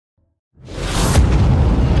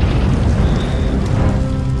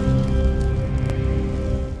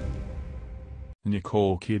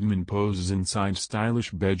Nicole Kidman poses inside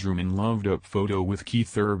stylish bedroom in loved-up photo with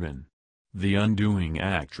Keith Urban. The Undoing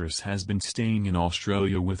actress has been staying in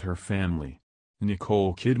Australia with her family.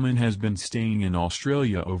 Nicole Kidman has been staying in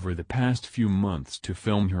Australia over the past few months to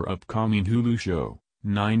film her upcoming Hulu show,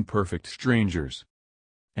 9 Perfect Strangers.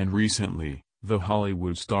 And recently, the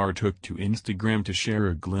Hollywood star took to Instagram to share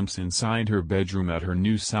a glimpse inside her bedroom at her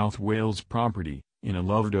New South Wales property, in a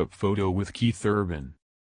loved-up photo with Keith Urban.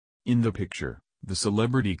 In the picture, the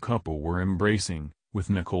celebrity couple were embracing, with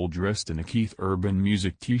Nicole dressed in a Keith Urban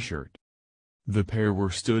music t-shirt. The pair were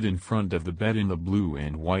stood in front of the bed in the blue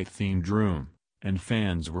and white themed room, and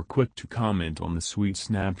fans were quick to comment on the sweet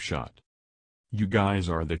snapshot. "You guys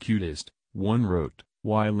are the cutest," one wrote,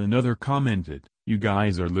 while another commented, "You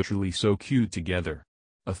guys are literally so cute together."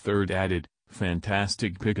 A third added,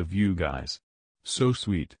 "Fantastic pic of you guys. So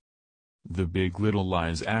sweet." The Big Little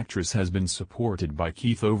Lies actress has been supported by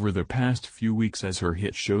Keith over the past few weeks as her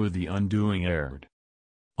hit show The Undoing aired.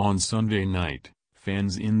 On Sunday night,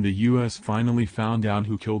 fans in the US finally found out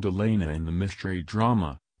who killed Elena in the mystery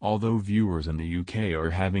drama, although viewers in the UK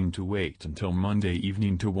are having to wait until Monday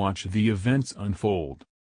evening to watch the events unfold.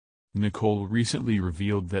 Nicole recently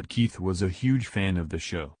revealed that Keith was a huge fan of the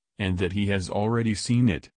show, and that he has already seen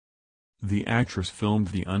it. The actress filmed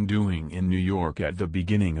The Undoing in New York at the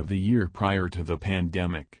beginning of the year prior to the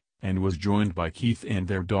pandemic, and was joined by Keith and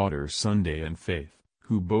their daughters Sunday and Faith,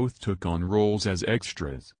 who both took on roles as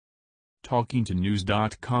extras. Talking to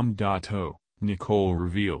news.com.au, Nicole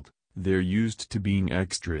revealed, "They're used to being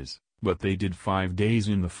extras, but they did 5 days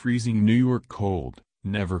in the freezing New York cold,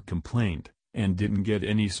 never complained, and didn't get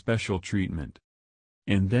any special treatment.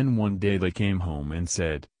 And then one day they came home and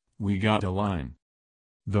said, 'We got a line.'"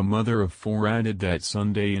 The mother of 4 added that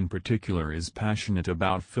Sunday in particular is passionate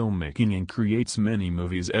about filmmaking and creates many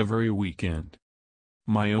movies every weekend.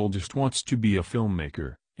 "My oldest wants to be a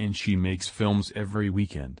filmmaker, and she makes films every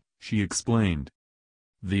weekend," she explained.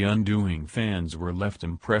 The Undoing fans were left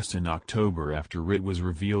impressed in October after it was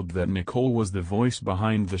revealed that Nicole was the voice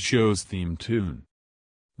behind the show's theme tune.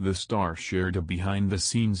 The star shared a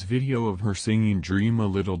behind-the-scenes video of her singing "Dream a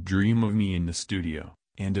Little Dream of Me" in the studio,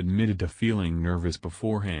 and admitted to feeling nervous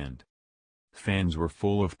beforehand. Fans were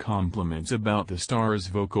full of compliments about the star's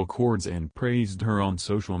vocal cords and praised her on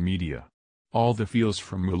social media. "All the feels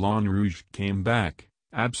from Moulin Rouge came back,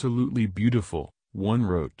 absolutely beautiful," one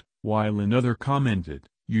wrote, while another commented,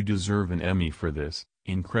 "You deserve an Emmy for this,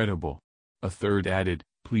 incredible." A third added,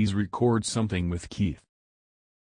 "Please record something with Keith."